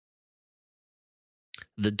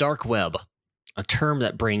The dark web, a term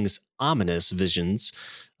that brings ominous visions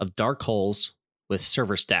of dark holes with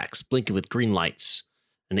server stacks blinking with green lights,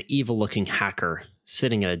 and an evil looking hacker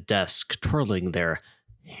sitting at a desk twirling their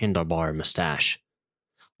handlebar mustache.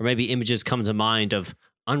 Or maybe images come to mind of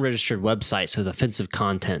unregistered websites with offensive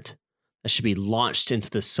content that should be launched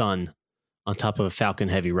into the sun on top of a Falcon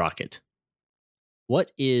Heavy rocket.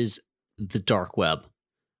 What is the dark web?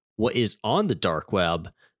 What is on the dark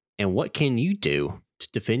web? And what can you do to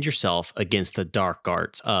defend yourself against the dark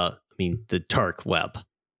web?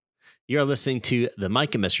 You're listening to the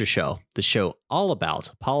Mike and Mr. Show, the show all about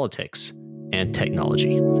politics and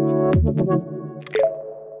technology.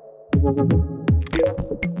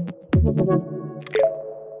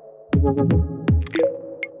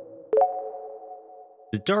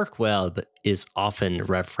 The dark web is often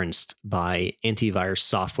referenced by antivirus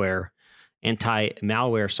software,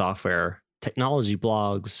 anti-malware software, technology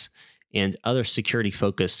blogs, and other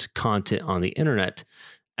security-focused content on the internet,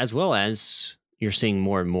 as well as you're seeing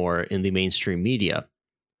more and more in the mainstream media.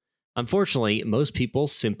 Unfortunately, most people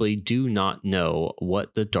simply do not know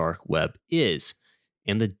what the dark web is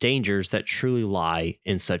and the dangers that truly lie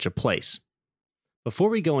in such a place. Before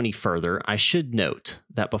we go any further, I should note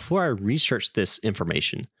that before I researched this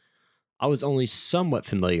information, I was only somewhat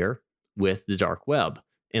familiar with the dark web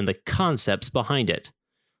and the concepts behind it.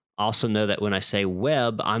 Also know that when I say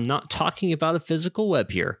web, I'm not talking about a physical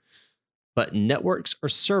web here, but networks or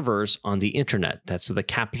servers on the internet. That's with a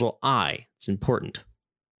capital I. It's important.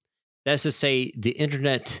 That's to say, the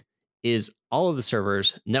internet is all of the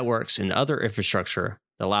servers, networks, and other infrastructure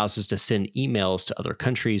that allows us to send emails to other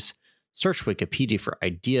countries, search Wikipedia for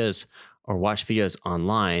ideas, or watch videos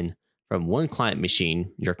online from one client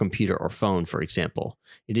machine, your computer or phone, for example.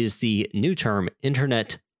 It is the new term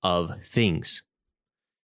Internet of Things.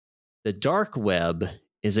 The dark web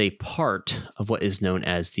is a part of what is known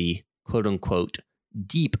as the quote-unquote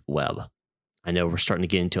deep web. I know we're starting to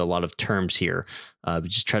get into a lot of terms here, but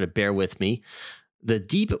just try to bear with me. The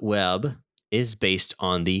deep web is based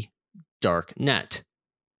on the dark net.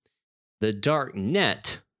 The dark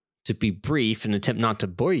net, to be brief and attempt not to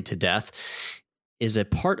bore you to death, is a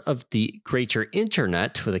part of the greater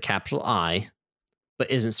internet with a capital I, but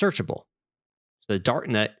isn't searchable. So the dark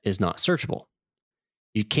net is not searchable.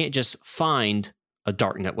 You can't just find a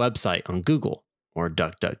darknet website on Google or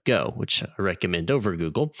DuckDuckGo, which I recommend over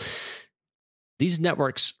Google. These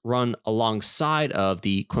networks run alongside of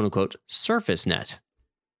the quote-unquote surface net.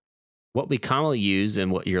 What we commonly use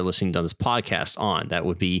and what you're listening to this podcast on, that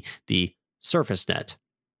would be the surface net.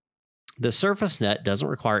 The surface net doesn't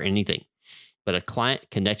require anything but a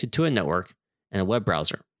client connected to a network and a web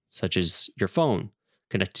browser, such as your phone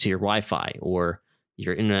connected to your Wi-Fi or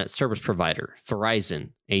your internet service provider,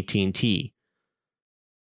 Verizon, AT&T.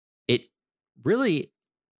 It really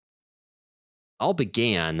all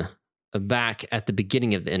began back at the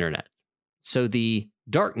beginning of the internet. So the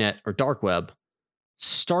darknet or dark web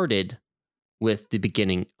started with the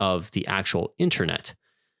beginning of the actual internet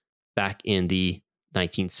back in the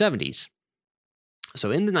 1970s. So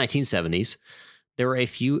in the 1970s, there were a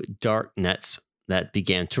few dark nets that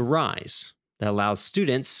began to rise that allowed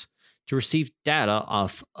students to receive data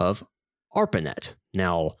off of ARPANET.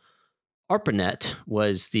 Now, ARPANET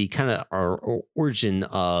was the kind of origin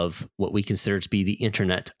of what we consider to be the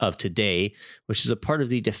internet of today, which is a part of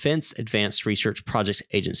the Defense Advanced Research Projects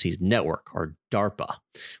Agency's network, or DARPA.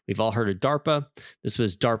 We've all heard of DARPA. This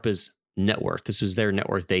was DARPA's network. This was their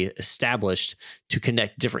network they established to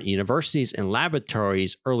connect different universities and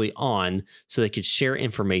laboratories early on so they could share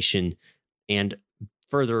information and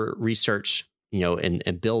further research,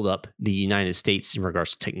 and build up the United States in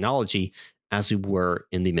regards to technology as we were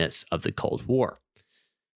in the midst of the Cold War.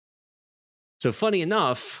 So funny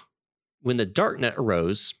enough, when the darknet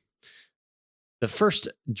arose, the first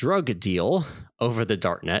drug deal over the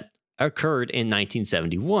darknet occurred in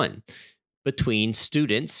 1971 between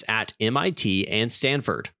students at MIT and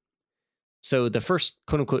Stanford. So the first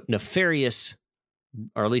quote-unquote nefarious,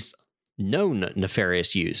 or at least known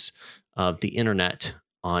nefarious use of the internet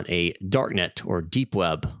on a darknet or deep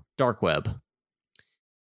web, dark web,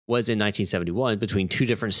 was in 1971 between two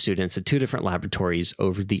different students at two different laboratories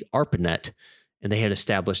over the ARPANET, and they had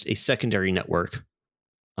established a secondary network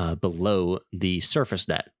below the surface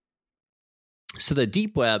net. So the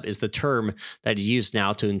deep web is the term that is used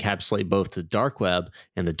now to encapsulate both the dark web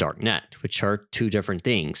and the dark net, which are two different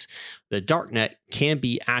things. The dark net can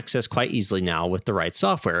be accessed quite easily now with the right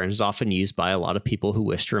software and is often used by a lot of people who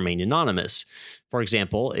wish to remain anonymous. For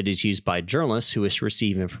example, it is used by journalists who wish to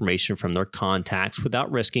receive information from their contacts without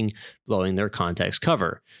risking blowing their contact's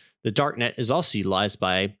cover. The dark net is also utilized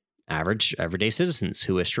by average everyday citizens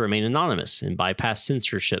who wish to remain anonymous and bypass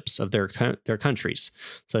censorships of their countries,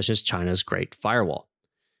 such as China's Great Firewall.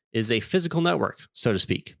 It is a physical network, so to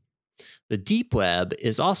speak. The deep web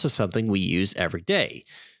is also something we use every day.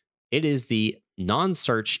 It is the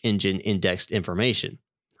non-search engine indexed information.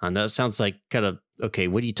 I know it sounds like kind of, okay,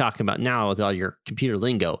 what are you talking about now with all your computer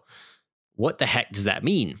lingo? What the heck does that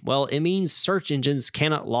mean? Well, it means search engines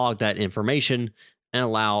cannot log that information and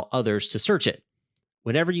allow others to search it.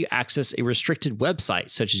 Whenever you access a restricted website,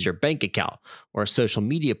 such as your bank account or a social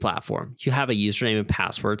media platform, you have a username and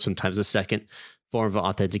password, sometimes a second form of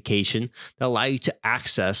authentication, that allow you to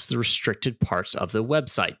access the restricted parts of the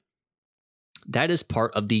website. That is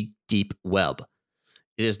part of the deep web.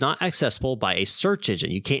 It is not accessible by a search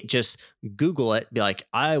engine. You can't just Google it, be like,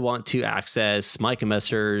 I want to access Micah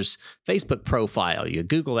Messer's Facebook profile. You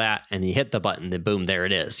Google that and you hit the button, then boom, there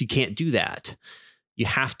it is. You can't do that. You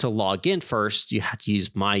have to log in first. You have to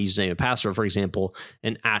use my username and password, for example,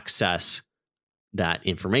 and access that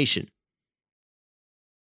information.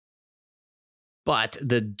 But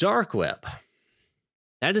the dark web,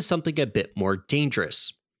 that is something a bit more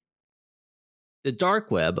dangerous. The dark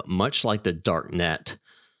web, much like the dark net,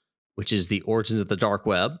 which is the origins of the dark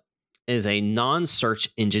web, is a non-search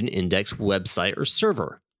engine index website or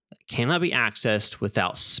server that cannot be accessed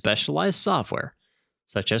without specialized software,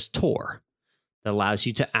 such as Tor, that allows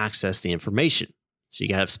you to access the information. So you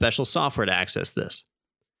gotta have special software to access this.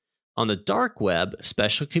 On the dark web,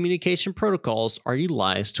 special communication protocols are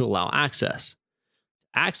utilized to allow access.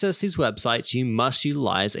 To access these websites, you must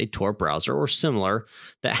utilize a Tor browser or similar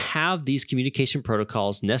that have these communication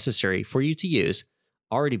protocols necessary for you to use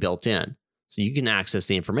already built in, so you can access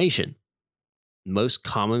the information. Most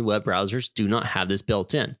common web browsers do not have this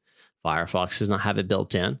built in. Firefox does not have it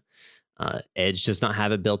built in. Edge does not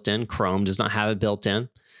have it built in. Chrome does not have it built in.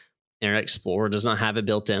 Internet Explorer does not have it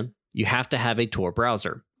built in. You have to have a Tor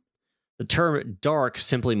browser. The term dark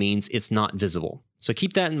simply means it's not visible. So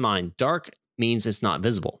keep that in mind. Dark means it's not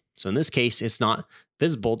visible. So in this case, it's not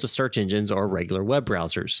visible to search engines or regular web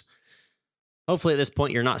browsers. Hopefully at this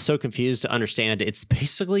point, you're not so confused to understand it's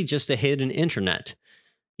basically just a hidden internet.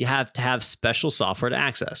 You have to have special software to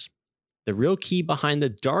access. The real key behind the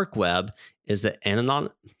dark web is the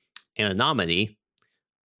anonymity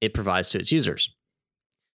it provides to its users.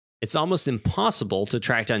 It's almost impossible to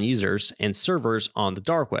track down users and servers on the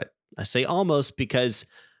dark web. I say almost because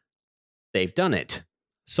they've done it.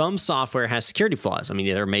 Some software has security flaws. I mean,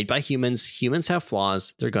 they're made by humans. Humans have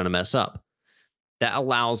flaws. They're going to mess up. That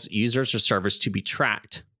allows users or servers to be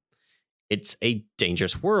tracked. It's a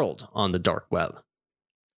dangerous world on the dark web.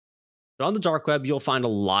 But on the dark web, you'll find a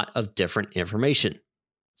lot of different information.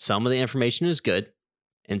 Some of the information is good,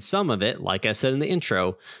 and some of it, like I said in the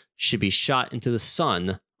intro, should be shot into the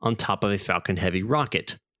sun on top of a Falcon Heavy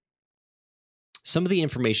rocket. Some of the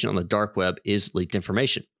information on the dark web is leaked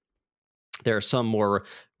information. There are some more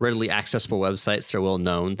readily accessible websites that are well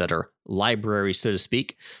known that are libraries, so to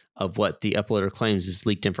speak, of what the uploader claims is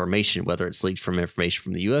leaked information, whether it's leaked from information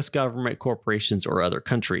from the US government, corporations, or other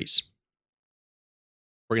countries.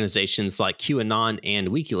 Organizations like QAnon and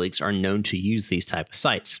WikiLeaks are known to use these type of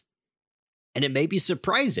sites. And it may be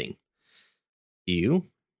surprising to you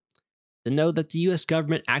to know that the US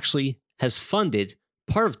government actually has funded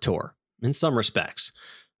part of Tor in some respects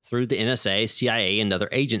through the NSA, CIA, and other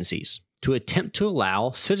agencies to attempt to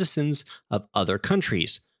allow citizens of other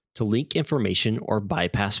countries to leak information or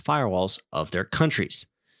bypass firewalls of their countries.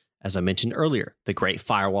 As I mentioned earlier, the Great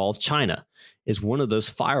Firewall of China is one of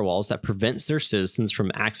those firewalls that prevents their citizens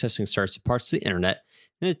from accessing certain parts of the internet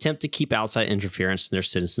in an attempt to keep outside interference in their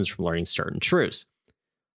citizens from learning certain truths.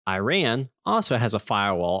 Iran also has a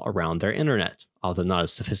firewall around their internet, although not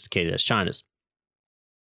as sophisticated as China's.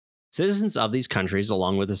 Citizens of these countries,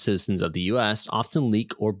 along with the citizens of the US, often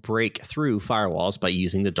leak or break through firewalls by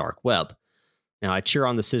using the dark web. Now, I cheer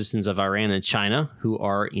on the citizens of Iran and China, who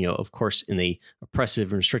are, of course, in the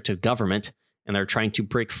oppressive and restrictive government, and they're trying to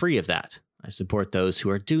break free of that. I support those who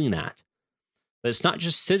are doing that. But it's not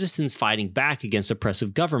just citizens fighting back against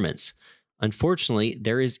oppressive governments. Unfortunately,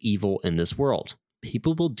 there is evil in this world.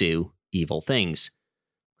 People will do evil things.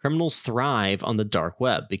 Criminals thrive on the dark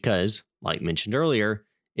web because, like mentioned earlier,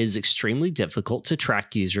 it is extremely difficult to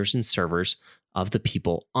track users and servers of the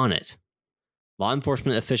people on it. Law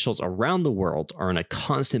enforcement officials around the world are in a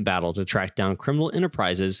constant battle to track down criminal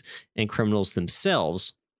enterprises and criminals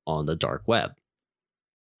themselves on the dark web.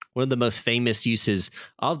 One of the most famous uses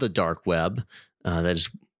of the dark web that is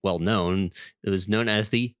well known, it was known as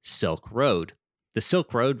the Silk Road. The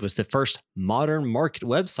Silk Road was the first modern market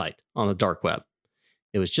website on the dark web.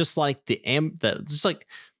 It was just like the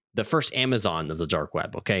first Amazon of the dark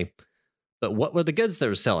web, okay? But what were the goods they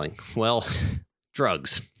were selling? Well,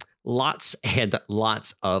 drugs. Lots and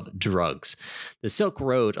lots of drugs. The Silk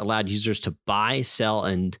Road allowed users to buy, sell,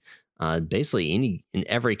 and basically any and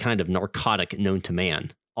every kind of narcotic known to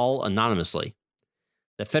man, all anonymously.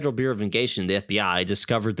 The Federal Bureau of Investigation, the FBI,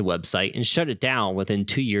 discovered the website and shut it down within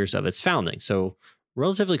 2 years of its founding. So,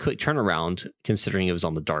 relatively quick turnaround considering it was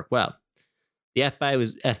on the dark web. The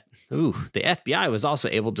FBI was also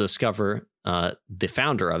able to discover the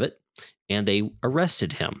founder of it, and they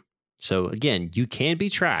arrested him. So again, you can be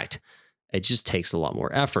tracked. It just takes a lot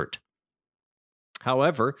more effort.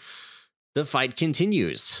 However, the fight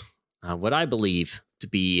continues. What I believe to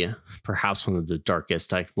be perhaps one of the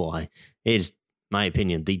darkest, it is, my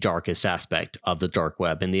opinion, the darkest aspect of the dark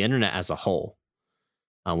web and the internet as a whole.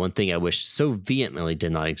 One thing I wish so vehemently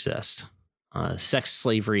did not exist. Sex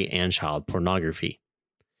slavery and child pornography.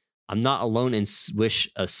 I'm not alone in wish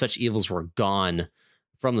such evils were gone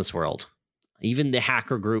from this world. Even the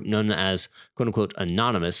hacker group known as quote unquote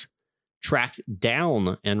anonymous tracked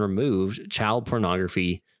down and removed child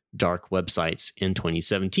pornography dark websites in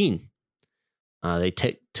 2017. They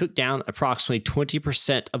took down approximately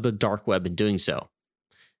 20% of the dark web in doing so.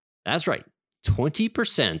 That's right,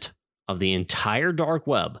 20% of the entire dark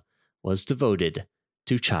web was devoted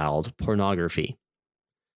to child pornography.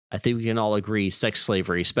 I think we can all agree sex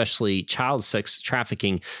slavery, especially child sex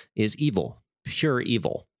trafficking, is evil, pure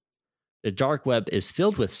evil. The dark web is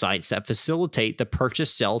filled with sites that facilitate the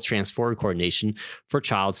purchase, sell, transfer, and coordination for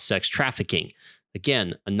child sex trafficking.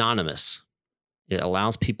 Again, anonymous. It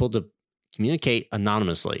allows people to communicate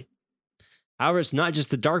anonymously. However, it's not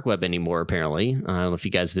just the dark web anymore, apparently. I don't know if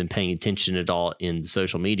you guys have been paying attention at all in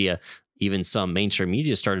social media. Even some mainstream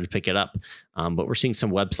media started to pick it up. But we're seeing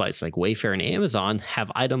some websites like Wayfair and Amazon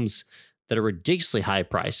have items that are ridiculously high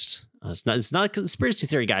priced. It's not a conspiracy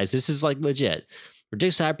theory, guys. This is like legit.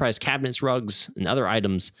 Ridiculously high priced cabinets, rugs, and other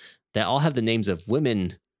items that all have the names of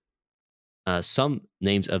women, some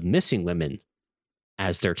names of missing women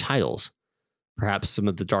as their titles. Perhaps some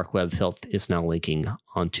of the dark web filth is now leaking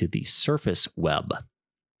onto the surface web.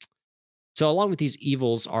 So along with these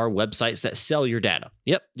evils are websites that sell your data.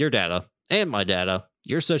 Yep, your data and my data,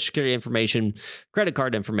 your social security information, credit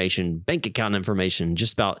card information, bank account information,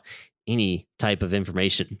 just about any type of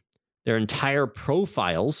information. Their entire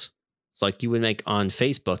profiles, it's like you would make on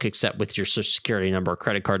Facebook, except with your social security number,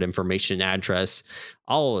 credit card information, address,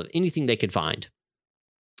 all of anything they could find.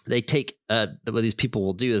 They take what these people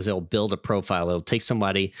will do is they'll build a profile. They'll take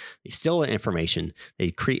somebody, they steal the information, they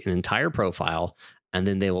create an entire profile, and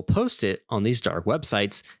then they will post it on these dark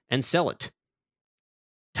websites and sell it.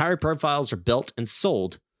 Entire profiles are built and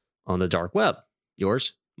sold on the dark web.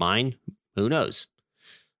 Yours, mine, who knows?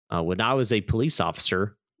 When I was a police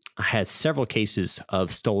officer, I had several cases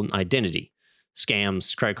of stolen identity,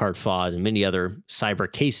 scams, credit card fraud, and many other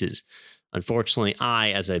cyber cases. Unfortunately,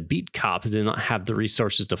 I, as a beat cop, did not have the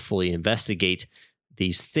resources to fully investigate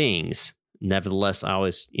these things. Nevertheless, I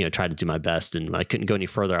always, tried to do my best, and when I couldn't go any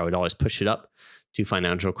further, I would always push it up to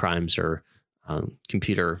financial crimes or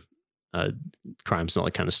computer crimes and all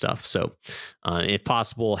that kind of stuff. So, if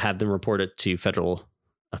possible, have them report it to federal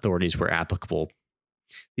authorities where applicable.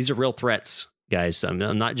 These are real threats, guys. I'm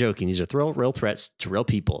not joking. These are real threats to real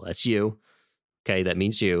people. That's you. Okay, that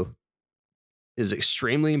means you. It is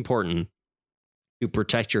extremely important to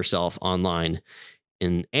protect yourself online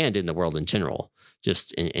and in the world in general,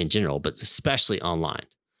 just in general, but especially online.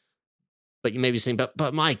 But you may be saying,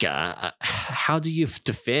 but Micah, how do you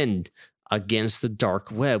defend against the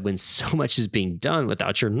dark web when so much is being done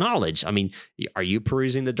without your knowledge? I mean, are you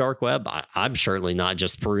perusing the dark web? I'm certainly not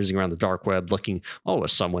just perusing around the dark web looking,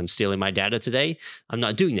 is someone stealing my data today? I'm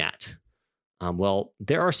not doing that. Well,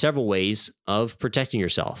 there are several ways of protecting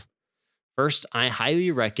yourself. First, I highly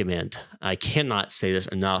recommend, I cannot say this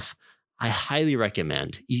enough, I highly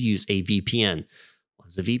recommend you use a VPN. What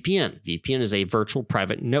is a VPN? VPN is a virtual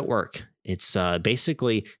private network. It's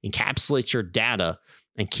basically encapsulates your data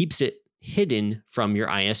and keeps it hidden from your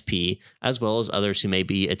ISP, as well as others who may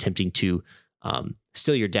be attempting to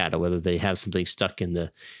steal your data, whether they have something stuck in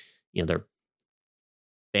they're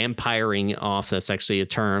vampiring off, that's actually a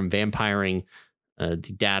term, vampiring the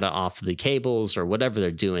data off the cables or whatever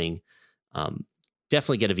they're doing.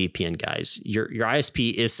 Definitely get a VPN, guys. Your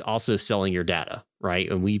ISP is also selling your data, right?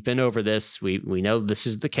 And we've been over this. We know this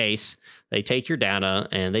is the case. They take your data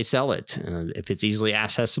and they sell it. If it's easily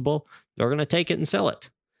accessible, they're going to take it and sell it.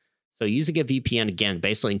 So using a VPN, again,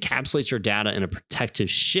 basically encapsulates your data in a protective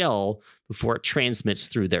shell before it transmits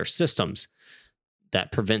through their systems.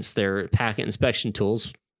 That prevents their packet inspection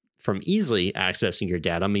tools from easily accessing your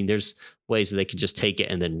data. I mean, there's ways that they could just take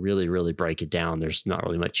it and then really, really break it down. There's not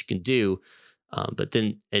really much you can do. But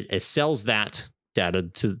then it sells that data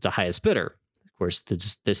to the highest bidder. Of course,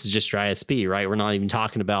 this is just your ISP, right? We're not even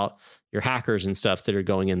talking about your hackers and stuff that are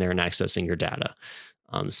going in there and accessing your data.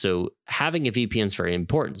 So having a VPN is very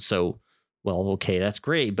important. So, well, okay, that's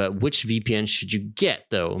great, but which VPN should you get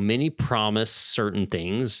though? Many promise certain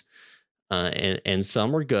things, and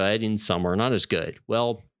some are good and some are not as good.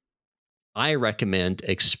 Well, I recommend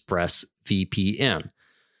ExpressVPN.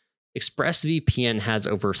 ExpressVPN has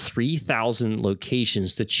over 3,000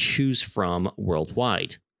 locations to choose from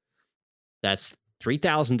worldwide. That's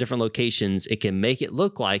 3,000 different locations. It can make it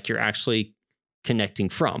look like you're actually connecting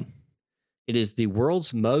from. It is the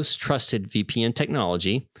world's most trusted VPN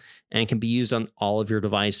technology and can be used on all of your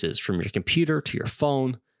devices, from your computer to your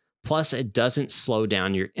phone. Plus, it doesn't slow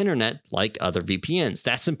down your internet like other VPNs.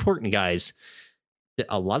 That's important, guys.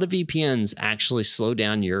 A lot of VPNs actually slow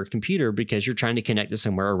down your computer because you're trying to connect to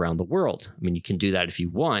somewhere around the world. I mean, you can do that if you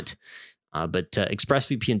want, but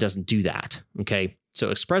ExpressVPN doesn't do that. Okay, so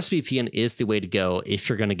ExpressVPN is the way to go if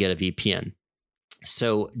you're going to get a VPN.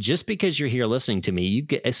 So just because you're here listening to me, you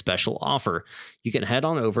get a special offer. You can head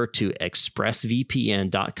on over to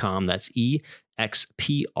expressvpn.com. That's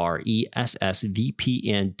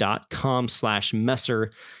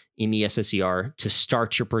expressvpn.com/Messer, MESSER, to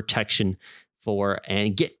start your protection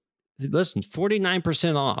and get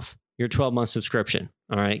 49% off your 12-month subscription.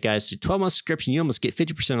 All right, guys, so 12-month subscription, you almost get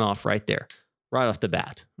 50% off right there, right off the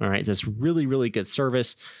bat. All right, that's really, really good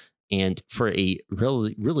service, and for a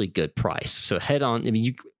really, really good price. So head on. I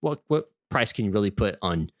mean, what price can you really put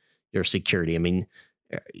on your security? I mean,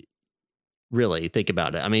 really think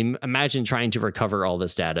about it. I mean, imagine trying to recover all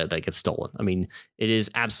this data that gets stolen. I mean, it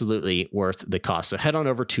is absolutely worth the cost. So head on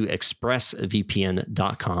over to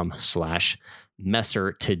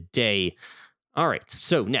expressvpn.com/Messer today. All right.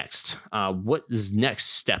 So next, what is next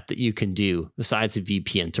step that you can do besides a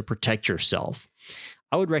VPN to protect yourself?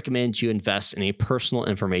 I would recommend you invest in a personal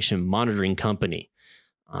information monitoring company.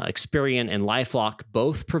 Experian and LifeLock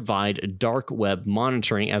both provide dark web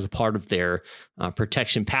monitoring as a part of their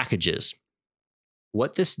protection packages.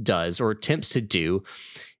 What this does, or attempts to do,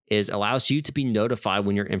 is allows you to be notified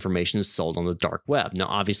when your information is sold on the dark web. Now,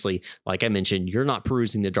 obviously, like I mentioned, you're not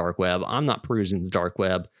perusing the dark web. I'm not perusing the dark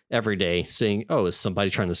web every day saying, oh, is somebody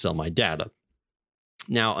trying to sell my data?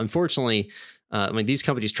 Now, unfortunately, I mean, these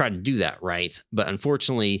companies try to do that, right? But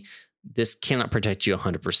unfortunately, this cannot protect you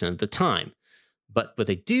 100% of the time. But what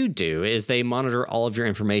they do is they monitor all of your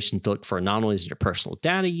information to look for anomalies in your personal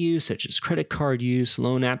data use, such as credit card use,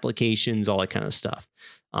 loan applications, all that kind of stuff.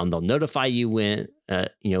 They'll notify you when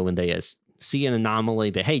they see an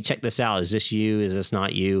anomaly, but hey, check this out. Is this you? Is this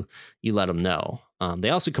not you? You let them know. They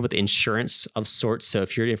also come with insurance of sorts. So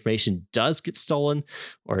if your information does get stolen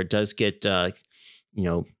or it does get,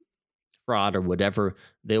 fraud or whatever,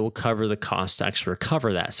 they will cover the cost to actually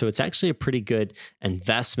recover that. So it's actually a pretty good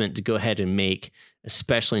investment to go ahead and make,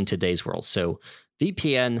 especially in today's world. So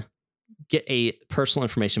VPN, get a personal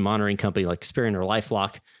information monitoring company like Experian or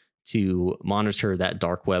LifeLock to monitor that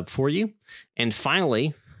dark web for you. And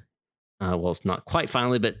finally, well, it's not quite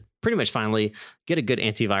finally, but pretty much finally, get a good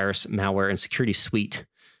antivirus, malware, and security suite.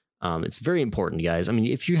 It's very important, guys. I mean,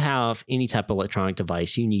 if you have any type of electronic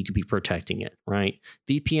device, you need to be protecting it, right?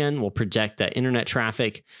 VPN will protect that internet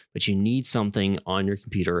traffic, but you need something on your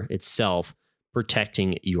computer itself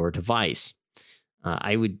protecting your device.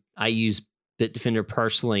 I use Bitdefender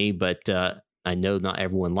personally, but I know not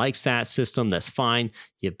everyone likes that system. That's fine.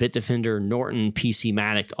 You have Bitdefender, Norton,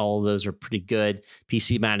 PCmatic. All of those are pretty good.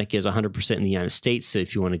 PCmatic is 100% in the United States, so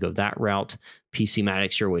if you want to go that route,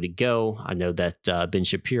 PCmatic's your way to go. I know that Ben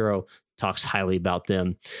Shapiro talks highly about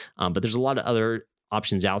them, but there's a lot of other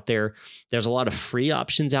options out there. There's a lot of free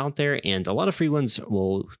options out there, and a lot of free ones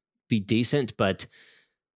will be decent, but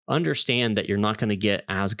understand that you're not going to get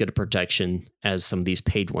as good a protection as some of these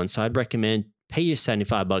paid ones. So I'd recommend pay you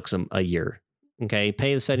 $75 a year. Okay,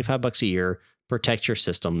 pay the $75 a year, protect your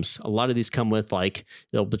systems. A lot of these come with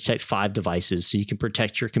they'll protect 5 devices. So you can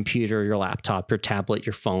protect your computer, your laptop, your tablet,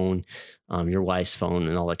 your phone, your wife's phone,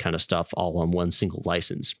 and all that kind of stuff all on one single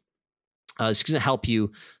license. It's going to help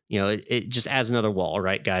you. It just adds another wall,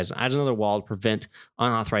 right, guys? Adds another wall to prevent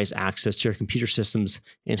unauthorized access to your computer systems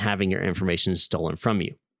and having your information stolen from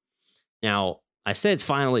you. Now, I said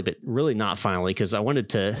finally, but really not finally, because I wanted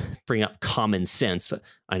to bring up common sense.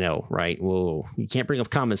 I know, right? Whoa, you can't bring up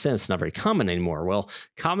common sense. It's not very common anymore. Well,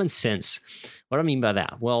 common sense, what do I mean by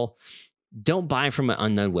that? Well, don't buy from an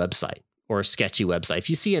unknown website or a sketchy website. If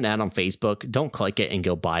you see an ad on Facebook, don't click it and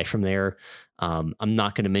go buy from there. I'm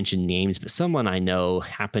not going to mention names, but someone I know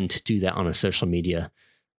happened to do that on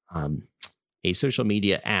um, a social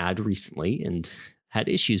media ad recently and had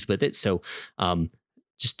issues with it. So,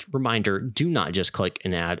 just reminder: do not just click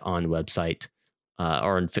an ad on website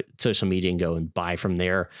or on social media and go and buy from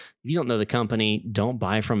there. If you don't know the company, don't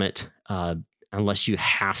buy from it unless you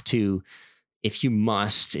have to. If you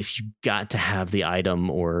must, if you got to have the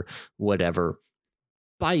item or whatever,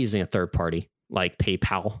 by using a third party like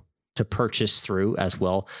PayPal to purchase through as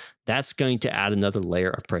well. That's going to add another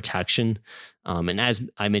layer of protection. And as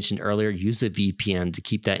I mentioned earlier, use a VPN to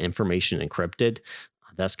keep that information encrypted.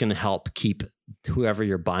 That's going to help keep whoever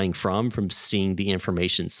you're buying from seeing the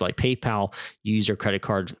information. So like PayPal, you use your credit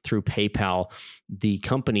card through PayPal. The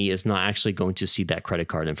company is not actually going to see that credit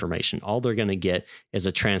card information. All they're going to get is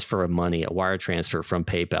a transfer of money, a wire transfer from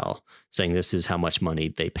PayPal saying this is how much money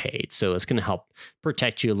they paid. So it's going to help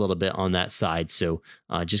protect you a little bit on that side. So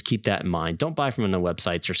just keep that in mind. Don't buy from the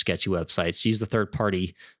websites or sketchy websites. Use the third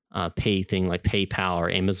party pay thing like PayPal or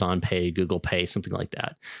Amazon Pay, Google Pay, something like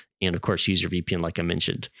that. And of course, use your VPN like I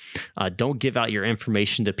mentioned. Don't give out your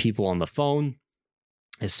information to people on the phone.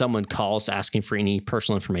 If someone calls asking for any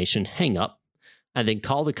personal information, hang up and then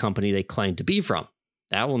call the company they claim to be from.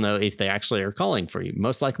 That will know if they actually are calling for you.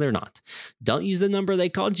 Most likely they're not. Don't use the number they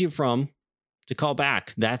called you from to call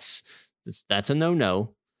back. That's a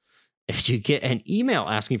no-no. If you get an email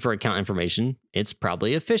asking for account information, it's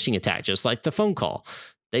probably a phishing attack, just like the phone call.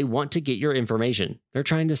 They want to get your information. They're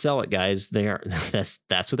trying to sell it, guys. That's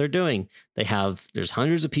what they're doing. There's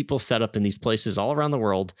hundreds of people set up in these places all around the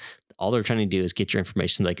world. All they're trying to do is get your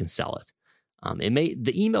information so they can sell it.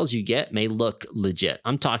 The emails you get may look legit.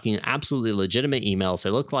 I'm talking absolutely legitimate emails.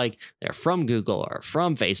 They look like they're from Google or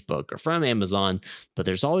from Facebook or from Amazon, but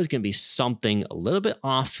there's always going to be something a little bit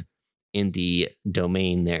off in the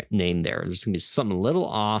domain name there. There's going to be something a little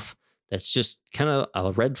off that's just kind of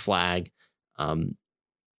a red flag.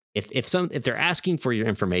 If they're asking for your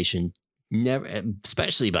information, never,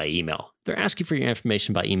 especially by email, they're asking for your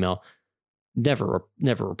information by email. Never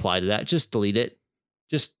reply to that. Just delete it.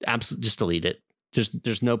 Just delete it.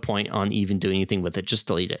 There's no point on even doing anything with it. Just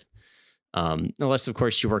delete it. Unless, of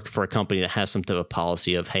course, you work for a company that has some type of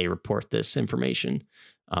policy of, hey, report this information.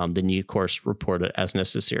 Then you, of course, report it as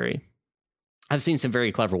necessary. I've seen some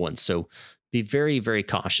very clever ones. So be very, very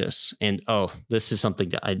cautious. And, this is something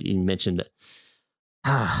that I mentioned that.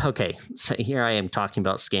 Okay, so here I am talking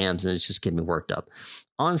about scams, and it's just getting me worked up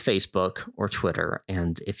on Facebook or Twitter.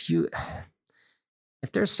 And if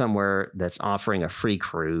there's somewhere that's offering a free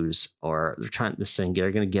cruise, or they're going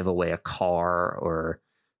to give away a car or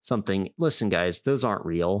something, listen, guys, those aren't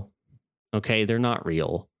real. Okay, they're not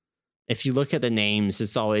real. If you look at the names,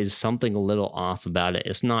 it's always something a little off about it.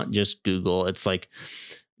 It's not just Google. It's like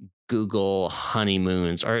Google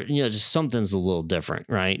honeymoons, or just something's a little different,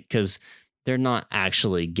 right? Because they're not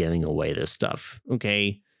actually giving away this stuff.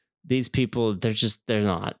 Okay. These people, they're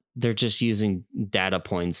not. They're just using data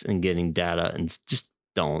points and getting data, and just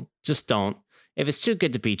don't. If it's too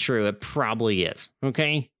good to be true, it probably is.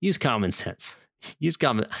 Okay. Use common sense.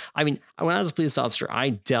 I mean, when I was a police officer, I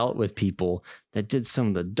dealt with people that did some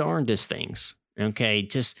of the darndest things. Okay.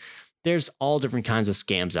 There's all different kinds of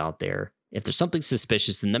scams out there. If there's something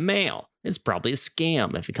suspicious in the mail, it's probably a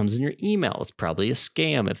scam. If it comes in your email, it's probably a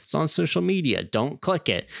scam. If it's on social media, don't click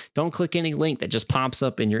it. Don't click any link that just pops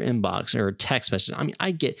up in your inbox or text message. I mean,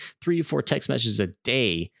 I get 3 to 4 text messages a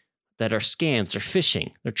day that are scams. They're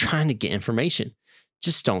phishing. They're trying to get information.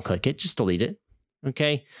 Just don't click it. Just delete it.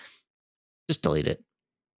 Okay? Just delete it.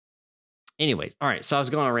 Anyway, all right, so I was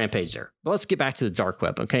going on a rampage there. But let's get back to the dark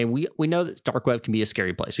web, okay? We know that dark web can be a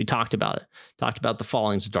scary place. We talked about it. Talked about the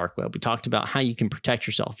fallings of dark web. We talked about how you can protect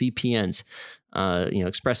yourself. VPNs,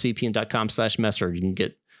 expressvpn.com/messer. You can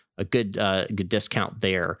get a good discount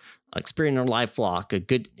there. Experian or LifeLock, a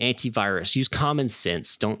good antivirus. Use common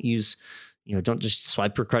sense. Don't just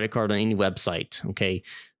swipe your credit card on any website, okay?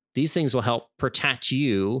 These things will help protect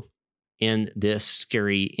you in this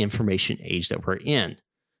scary information age that we're in,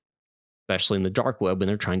 especially in the dark web when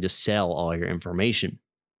they're trying to sell all your information.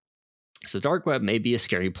 So the dark web may be a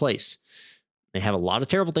scary place. They have a lot of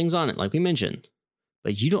terrible things on it, like we mentioned,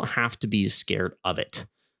 but you don't have to be scared of it.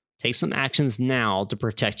 Take some actions now to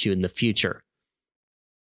protect you in the future.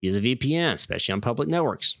 Use a VPN, especially on public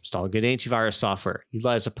networks. Install good antivirus software.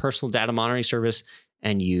 Utilize a personal data monitoring service,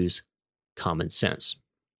 and use common sense.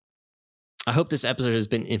 I hope this episode has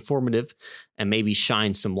been informative and maybe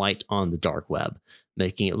shine some light on the dark web,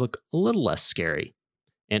 making it look a little less scary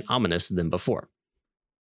and ominous than before.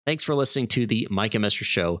 Thanks for listening to the Micah Messer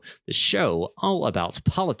Show, the show all about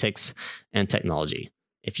politics and technology.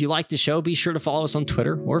 If you like the show, be sure to follow us on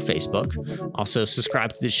Twitter or Facebook. Also,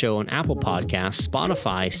 subscribe to the show on Apple Podcasts,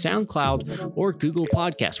 Spotify, SoundCloud, or Google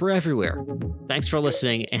Podcasts. We're everywhere. Thanks for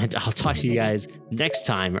listening, and I'll talk to you guys next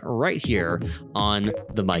time right here on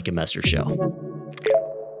The Mike and Messer Show.